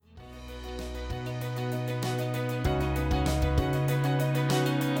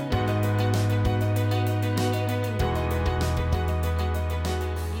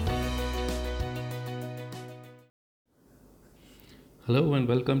Hello and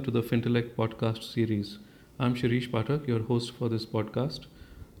welcome to the Fintelekt podcast series. I'm Shirish Pathak, your host for this podcast.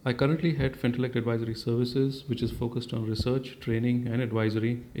 I currently head Fintelekt Advisory Services, which is focused on research, training, and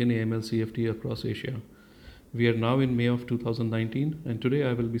advisory in AML CFT across Asia. We are now in May of 2019, and today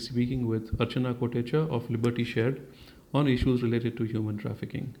I will be speaking with Archana Kotecha of Liberty Shared on issues related to human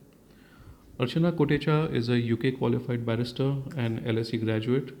trafficking. Archana Kotecha is a UK qualified barrister and LSE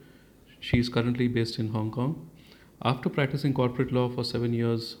graduate. She is currently based in Hong Kong. After practicing corporate law for 7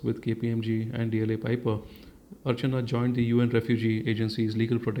 years with KPMG and DLA Piper, Archana joined the UN Refugee Agency's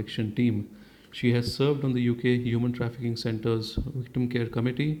legal protection team. She has served on the UK Human Trafficking Centre's Victim Care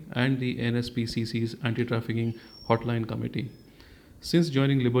Committee and the NSPCC's Anti Trafficking Hotline Committee. Since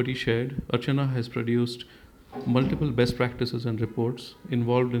joining Liberty Shared, Archana has produced multiple best practices and reports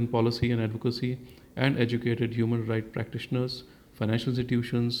involved in policy and advocacy and educated human rights practitioners, financial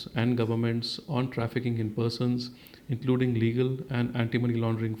institutions, and governments on trafficking in persons, including legal and anti money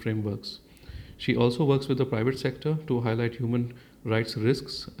laundering frameworks. She also works with the private sector to highlight human rights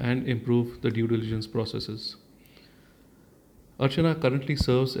risks and improve the due diligence processes. Archana currently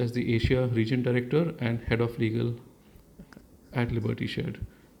serves as the Asia Region Director and Head of Legal at Liberty Shared.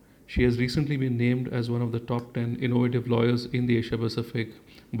 She has recently been named as one of the top 10 innovative lawyers in the Asia Pacific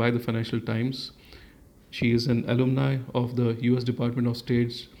by the Financial Times. She is an alumni of the US Department of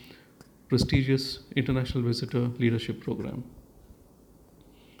State's prestigious International Visitor Leadership Program.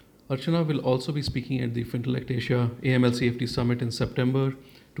 Archana will also be speaking at the Fintelekt Asia AML CFT Summit in September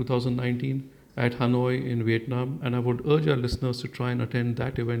 2019 at Hanoi in Vietnam, and I would urge our listeners to try and attend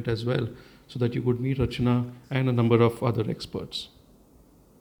that event as well so that you could meet Archana and a number of other experts.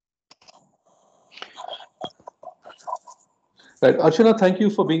 Right. Archana, thank you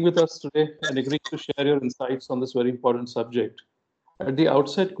for being with us today and agreeing to share your insights on this very important subject. At the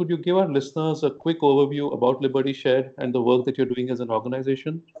outset, could you give our listeners a quick overview about Liberty Shared and the work that you're doing as an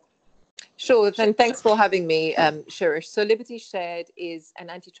organization? Sure, and thanks for having me, Shirish. So Liberty Shared is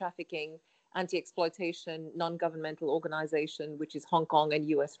an anti-trafficking, anti-exploitation, non-governmental organization, which is Hong Kong and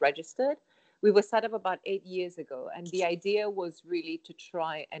US registered. We were set up about 8 years ago, and the idea was really to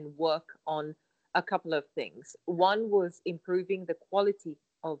try and work on a couple of things. One was improving the quality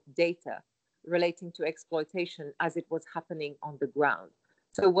of data relating to exploitation as it was happening on the ground.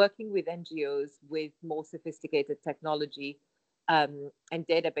 So working with NGOs with more sophisticated technology and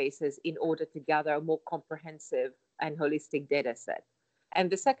databases in order to gather a more comprehensive and holistic data set.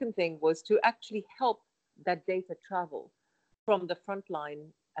 And the second thing was to actually help that data travel from the front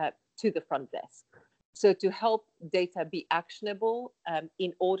line to the front desk. So to help data be actionable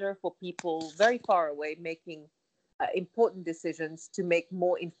in order for people very far away making important decisions to make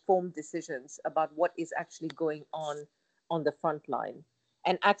more informed decisions about what is actually going on the front line.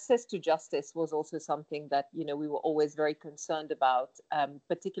 And access to justice was also something that, we were always very concerned about,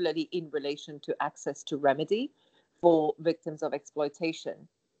 particularly in relation to access to remedy for victims of exploitation.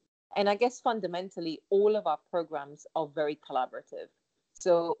 And I guess fundamentally, all of our programs are very collaborative.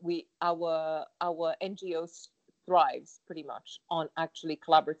 So our NGO thrives pretty much on actually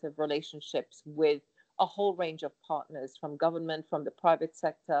collaborative relationships with a whole range of partners from government, from the private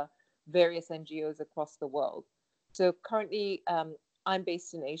sector, various NGOs across the world. So currently, I'm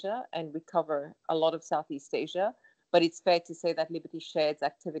based in Asia and we cover a lot of Southeast Asia, but it's fair to say that Liberty Shared's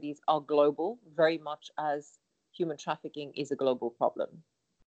activities are global, very much as human trafficking is a global problem.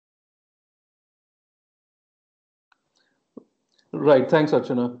 Right. Thanks,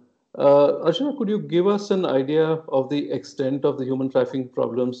 Archana. Archana, could you give us an idea of the extent of the human trafficking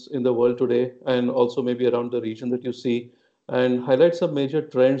problems in the world today and also maybe around the region that you see and highlight some major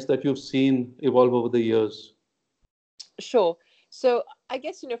trends that you've seen evolve over the years? Sure. So I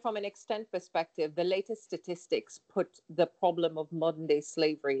guess, from an extent perspective, the latest statistics put the problem of modern day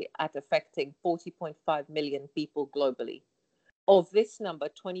slavery at affecting 40.5 million people globally. Of this number,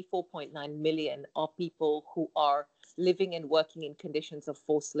 24.9 million are people who are living and working in conditions of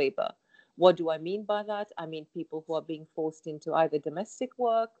forced labor. What do I mean by that? I mean people who are being forced into either domestic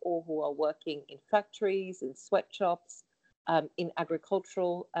work or who are working in factories, in sweatshops, in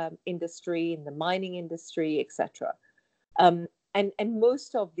agricultural industry, in the mining industry, etc. And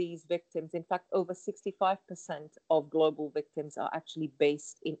most of these victims, in fact, over 65% of global victims are actually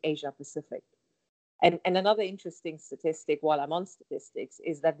based in Asia Pacific. And another interesting statistic, while I'm on statistics,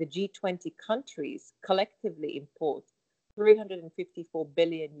 is that the G20 countries collectively import 354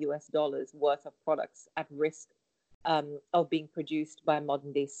 billion US dollars worth of products at risk of being produced by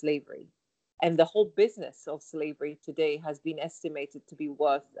modern day slavery. And the whole business of slavery today has been estimated to be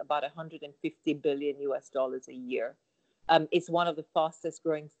worth about 150 billion US dollars a year. It's one of the fastest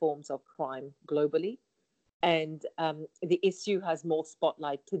growing forms of crime globally. And the issue has more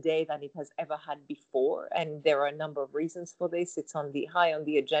spotlight today than it has ever had before. And there are a number of reasons for this. It's high on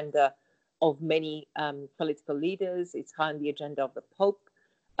the agenda of many political leaders. It's high on the agenda of the Pope.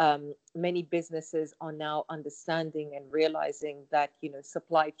 Many businesses are now understanding and realizing that,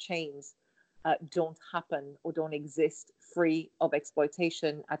 supply chains don't happen or don't exist free of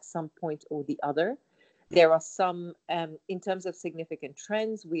exploitation at some point or the other. There are some, in terms of significant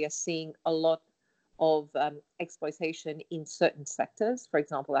trends, we are seeing a lot of exploitation in certain sectors, for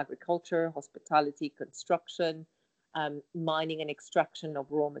example, agriculture, hospitality, construction, mining and extraction of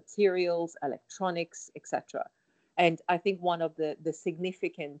raw materials, electronics, etc. And I think one of the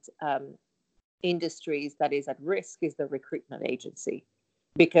significant industries that is at risk is the recruitment agency.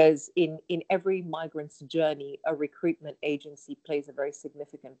 Because in every migrant's journey, a recruitment agency plays a very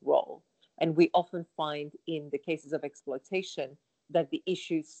significant role. And we often find in the cases of exploitation that the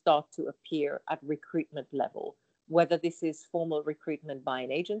issues start to appear at recruitment level, whether this is formal recruitment by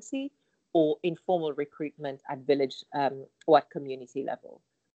an agency or informal recruitment at village or at community level.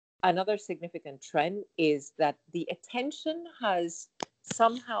 Another significant trend is that the attention has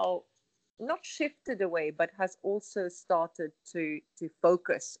somehow not shifted away, but has also started to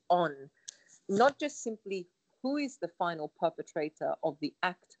focus on not just simply who is the final perpetrator of the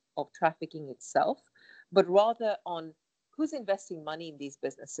act of trafficking itself, but rather on who's investing money in these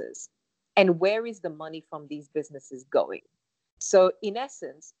businesses and where is the money from these businesses going. So in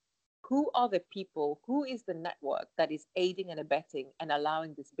essence, who are the people, who is the network that is aiding and abetting and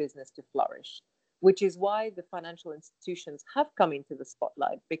allowing this business to flourish, which is why the financial institutions have come into the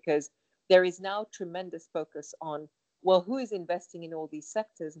spotlight, because there is now tremendous focus on, well, who is investing in all these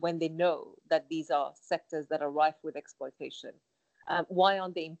sectors when they know that these are sectors that are rife with exploitation? Why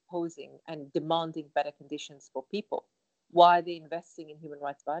aren't they imposing and demanding better conditions for people? Why are they investing in human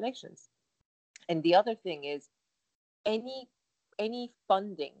rights violations? And the other thing is, any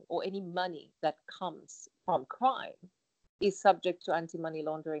funding or any money that comes from crime is subject to anti-money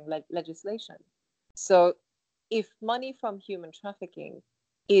laundering legislation. So if money from human trafficking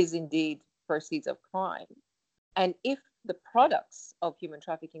is indeed proceeds of crime, and if the products of human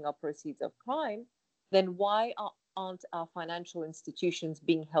trafficking are proceeds of crime, then why aren't our financial institutions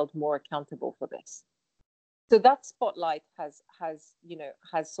being held more accountable for this? So that spotlight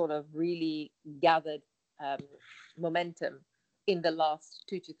has sort of really gathered momentum in the last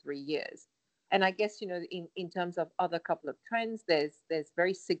 2 to 3 years. And I guess, in terms of other couple of trends, there's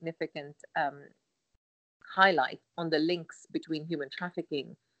very significant highlight on the links between human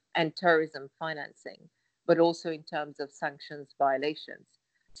trafficking and terrorism financing, but also in terms of sanctions violations.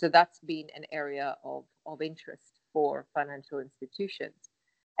 So that's been an area of interest for financial institutions.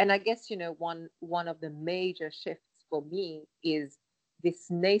 And I guess, one of the major shifts for me is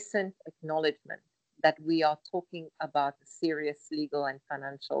this nascent acknowledgement that we are talking about a serious legal and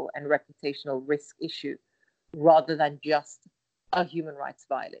financial and reputational risk issue rather than just a human rights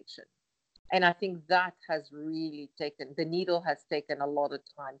violation. And I think that has really the needle has taken a lot of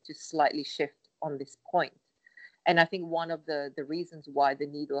time to slightly shift on this point. And I think one of the reasons why the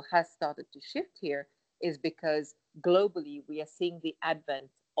needle has started to shift here is because globally we are seeing the advent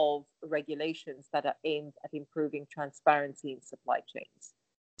of regulations that are aimed at improving transparency in supply chains.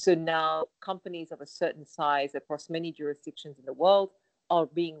 So now companies of a certain size across many jurisdictions in the world are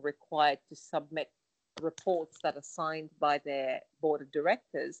being required to submit reports that are signed by their board of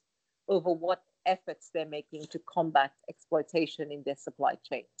directors over what efforts they're making to combat exploitation in their supply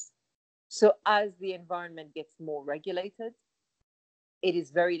chains. So as the environment gets more regulated, it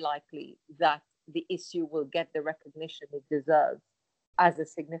is very likely that the issue will get the recognition it deserves as a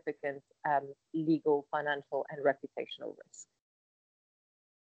significant legal, financial, and reputational risk.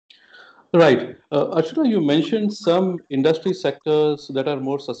 Right. Archana, you mentioned some industry sectors that are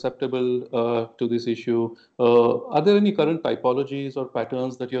more susceptible to this issue. Are there any current typologies or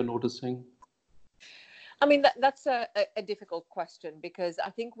patterns that you're noticing? I mean, that's a difficult question, because I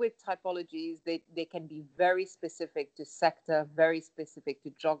think with typologies, they can be very specific to sector, very specific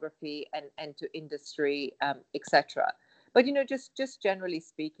to geography and to industry, etc. But, just generally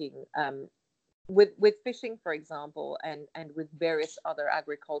speaking, with fishing, for example, and with various other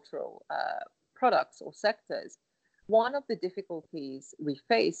agricultural products or sectors, one of the difficulties we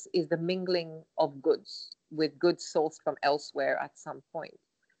face is the mingling of goods with goods sourced from elsewhere at some point.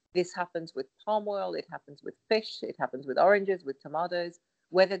 This happens with palm oil, it happens with fish, it happens with oranges, with tomatoes,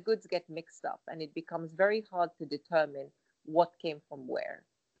 where the goods get mixed up and it becomes very hard to determine what came from where.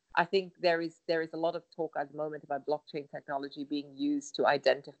 I think there is a lot of talk at the moment about blockchain technology being used to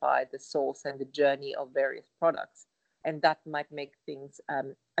identify the source and the journey of various products, and that might make things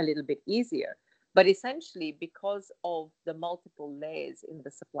a little bit easier. But essentially, because of the multiple layers in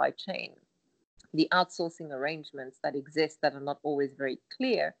the supply chain, the outsourcing arrangements that exist that are not always very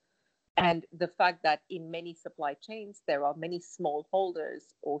clear, and the fact that in many supply chains there are many small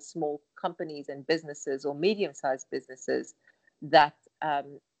holders or small companies and businesses or medium-sized businesses that are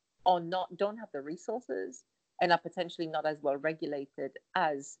not don't have the resources and are potentially not as well regulated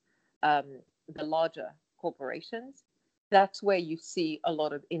as um, the larger corporations. That's where you see a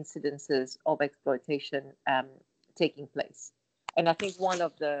lot of incidences of exploitation taking place. And I think one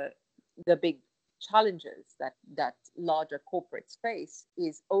of the big challenges that larger corporates face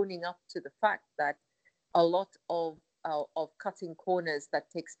is owning up to the fact that a lot of cutting corners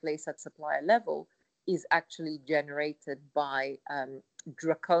that takes place at supplier level is actually generated by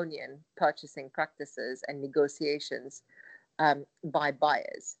draconian purchasing practices and negotiations by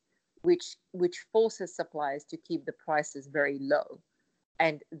buyers, which forces suppliers to keep the prices very low,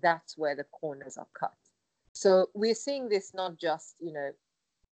 and that's where the corners are cut. So we're seeing this not just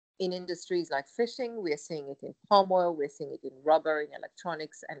in industries like fishing, we're seeing it in palm oil, we're seeing it in rubber, in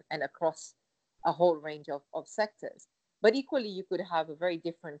electronics, and across a whole range of sectors. But equally, you could have a very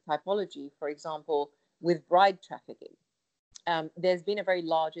different typology, for example, with bride trafficking. There's been a very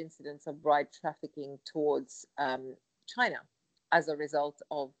large incidence of bride trafficking towards China as a result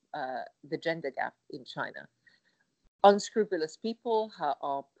of the gender gap in China. Unscrupulous people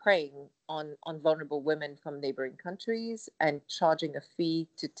are preying on vulnerable women from neighboring countries and charging a fee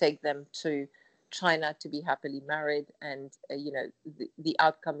to take them to China to be happily married. And, the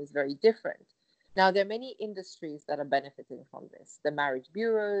outcome is very different. Now, there are many industries that are benefiting from this: the marriage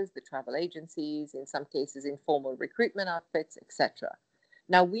bureaus, the travel agencies, in some cases, informal recruitment outfits, etc.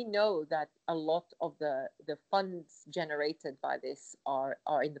 Now, we know that a lot of the funds generated by this are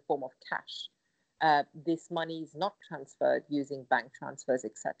in the form of cash. This money is not transferred using bank transfers,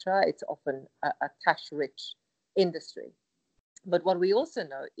 etc. It's often a cash-rich industry. But what we also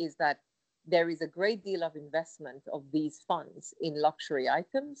know is that there is a great deal of investment of these funds in luxury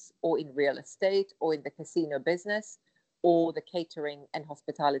items or in real estate or in the casino business or the catering and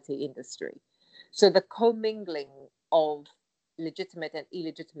hospitality industry. So the commingling of legitimate and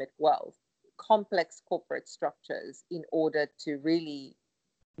illegitimate wealth, complex corporate structures in order to really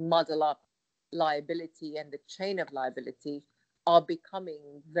muddle up liability and the chain of liability are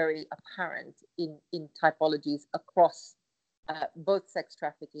becoming very apparent in typologies across both sex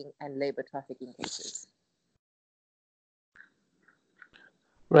trafficking and labor trafficking cases.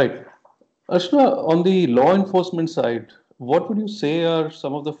 Right. Archana, on the law enforcement side, what would you say are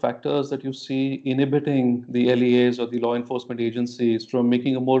some of the factors that you see inhibiting the LEAs or the law enforcement agencies from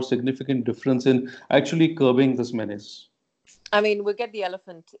making a more significant difference in actually curbing this menace? I mean, we'll get the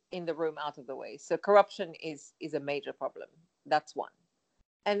elephant in the room out of the way. So corruption is a major problem. That's one.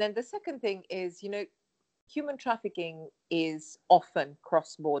 And then the second thing is, human trafficking is often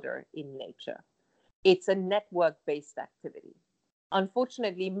cross-border in nature. It's a network-based activity.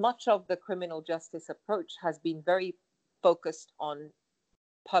 Unfortunately, much of the criminal justice approach has been very focused on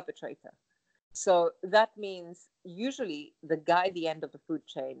perpetrator. So that means usually the guy at the end of the food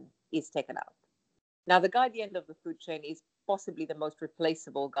chain is taken out. Now, the guy at the end of the food chain is possibly the most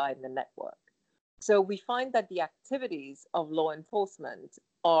replaceable guy in the network. So we find that the activities of law enforcement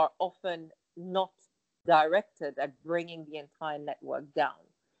are often not directed at bringing the entire network down.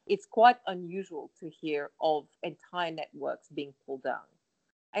 It's quite unusual to hear of entire networks being pulled down.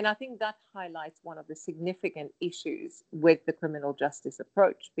 And I think that highlights one of the significant issues with the criminal justice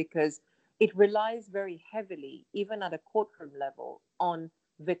approach, because it relies very heavily, even at a courtroom level, on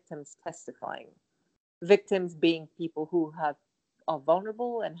victims testifying. Victims being people who are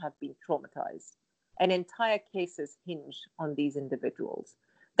vulnerable and have been traumatized. And entire cases hinge on these individuals.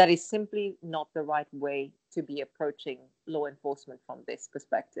 That is simply not the right way to be approaching law enforcement from this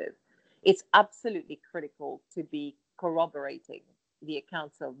perspective. It's absolutely critical to be corroborating the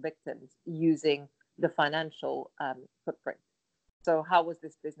accounts of victims using the financial footprint. So how was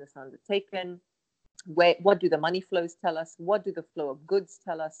this business undertaken? What do the money flows tell us? What do the flow of goods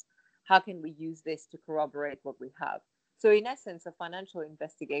tell us? How can we use this to corroborate what we have? So in essence, a financial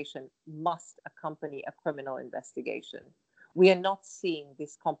investigation must accompany a criminal investigation. We are not seeing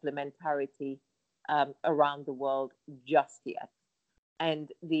this complementarity around the world just yet.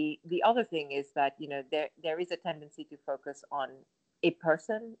 And the other thing is that there is a tendency to focus on a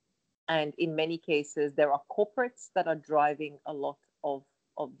person, and in many cases there are corporates that are driving a lot of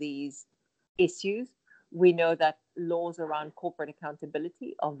these issues. We know that laws around corporate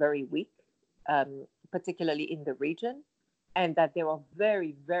accountability are very weak, particularly in the region, and that there are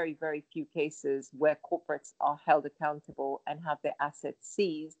very, very, very few cases where corporates are held accountable and have their assets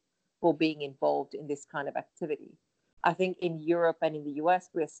seized for being involved in this kind of activity. I think in Europe and in the US,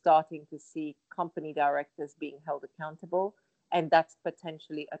 we're starting to see company directors being held accountable. And that's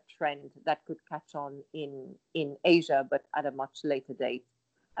potentially a trend that could catch on in Asia, but at a much later date.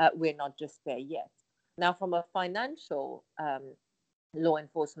 We're not just there yet. Now, from a financial law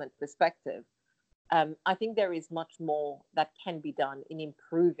enforcement perspective, I think there is much more that can be done in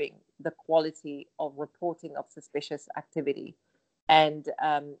improving the quality of reporting of suspicious activity and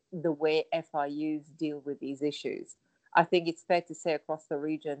the way FIUs deal with these issues. I think it's fair to say across the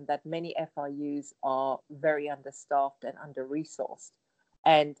region that many FIUs are very understaffed and under-resourced.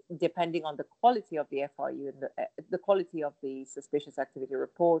 And depending on the quality of the FIU and the quality of the suspicious activity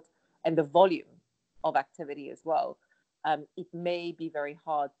report and the volume of activity as well, it may be very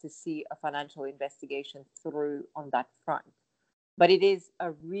hard to see a financial investigation through on that front. But it is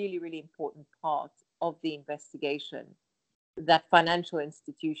a really, really important part of the investigation that financial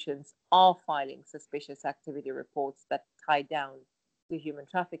institutions are filing suspicious activity reports that tie down to human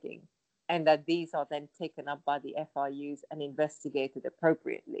trafficking, and that these are then taken up by the FIUs and investigated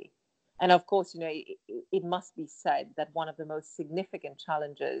appropriately. And of course, it must be said that one of the most significant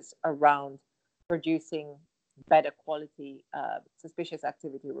challenges around producing better quality suspicious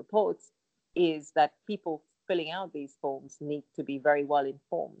activity reports is that people filling out these forms need to be very well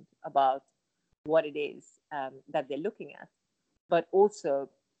informed about what it is that they're looking at. But also,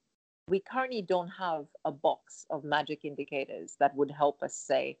 we currently don't have a box of magic indicators that would help us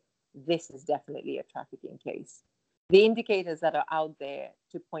say, this is definitely a trafficking case. The indicators that are out there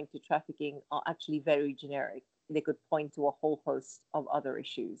to point to trafficking are actually very generic. They could point to a whole host of other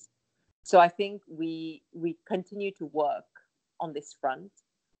issues. So I think we continue to work on this front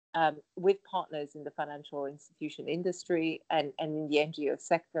with partners in the financial institution industry and in the NGO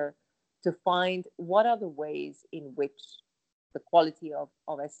sector to find what are the ways in which the quality of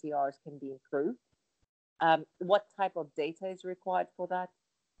SCRs can be improved, what type of data is required for that,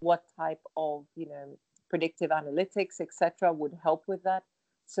 what type of predictive analytics, etc., would help with that,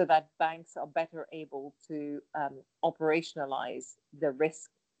 so that banks are better able to operationalize the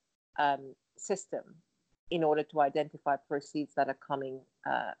risk system in order to identify proceeds that are coming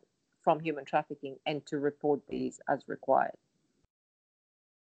from human trafficking and to report these as required.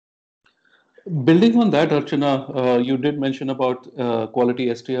 Building on that, Archana, you did mention about quality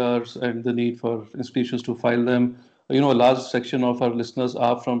STRs and the need for institutions to file them. A large section of our listeners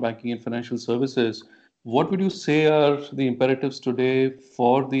are from banking and financial services. What would you say are the imperatives today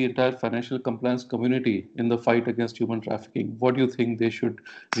for the entire financial compliance community in the fight against human trafficking? What do you think they should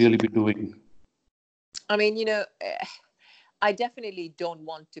really be doing? I mean, I definitely don't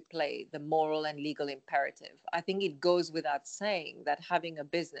want to play the moral and legal imperative. I think it goes without saying that having a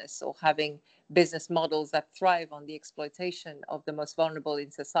business or having business models that thrive on the exploitation of the most vulnerable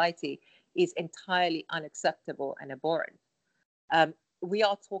in society is entirely unacceptable and abhorrent. We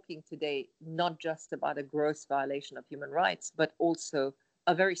are talking today not just about a gross violation of human rights, but also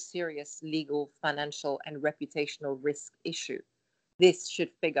a very serious legal, financial, and reputational risk issue. This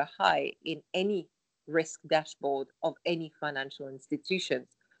should figure high in any risk dashboard of any financial institutions,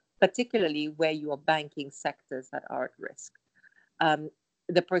 particularly where you are banking sectors that are at risk.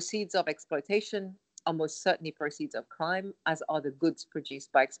 The proceeds of exploitation are most certainly proceeds of crime, as are the goods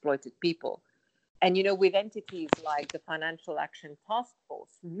produced by exploited people. And, with entities like the Financial Action Task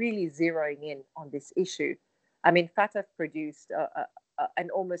Force really zeroing in on this issue, I mean, FATF produced an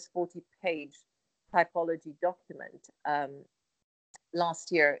almost 40-page typology document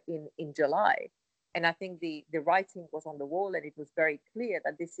last year in July. And I think the writing was on the wall, and it was very clear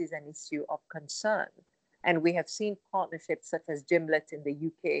that this is an issue of concern. And we have seen partnerships such as Gimlet in the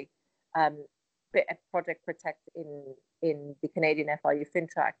UK, Project Protect in the Canadian FIU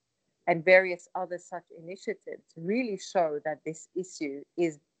FinTrack, and various other such initiatives really show that this issue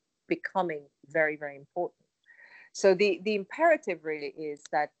is becoming very, very important. So the imperative really is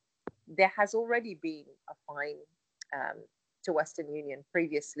that there has already been a fine to Western Union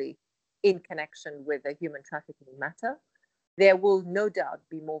previously in connection with a human trafficking matter. There will no doubt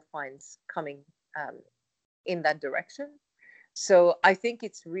be more fines coming in that direction. So I think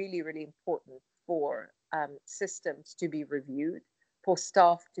it's really, really important for systems to be reviewed, for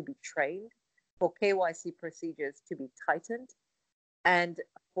staff to be trained, for KYC procedures to be tightened, and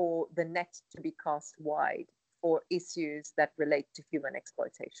for the net to be cast wide for issues that relate to human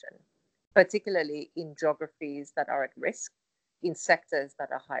exploitation, particularly in geographies that are at risk, in sectors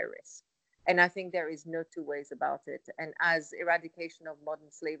that are high risk. And I think there is no two ways about it. And as eradication of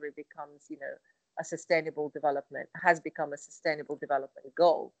modern slavery becomes, a sustainable development, has become a sustainable development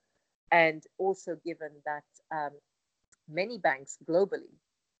goal, and also given that many banks globally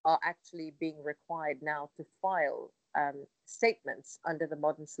are actually being required now to file statements under the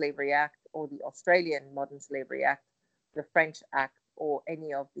Modern Slavery Act or the Australian Modern Slavery Act, the French Act, or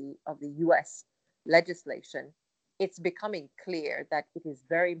any of the US legislation. It's becoming clear that it is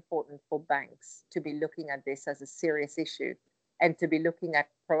very important for banks to be looking at this as a serious issue and to be looking at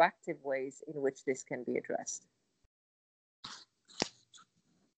proactive ways in which this can be addressed.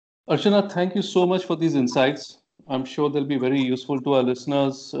 Archana, thank you so much for these insights. I'm sure they'll be very useful to our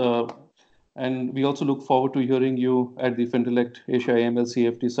listeners. And we also look forward to hearing you at the Fintelekt Asia AML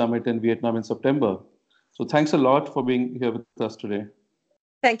CFT Summit in Vietnam in September. So thanks a lot for being here with us today.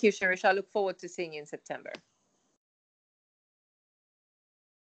 Thank you, Shirish. I look forward to seeing you in September.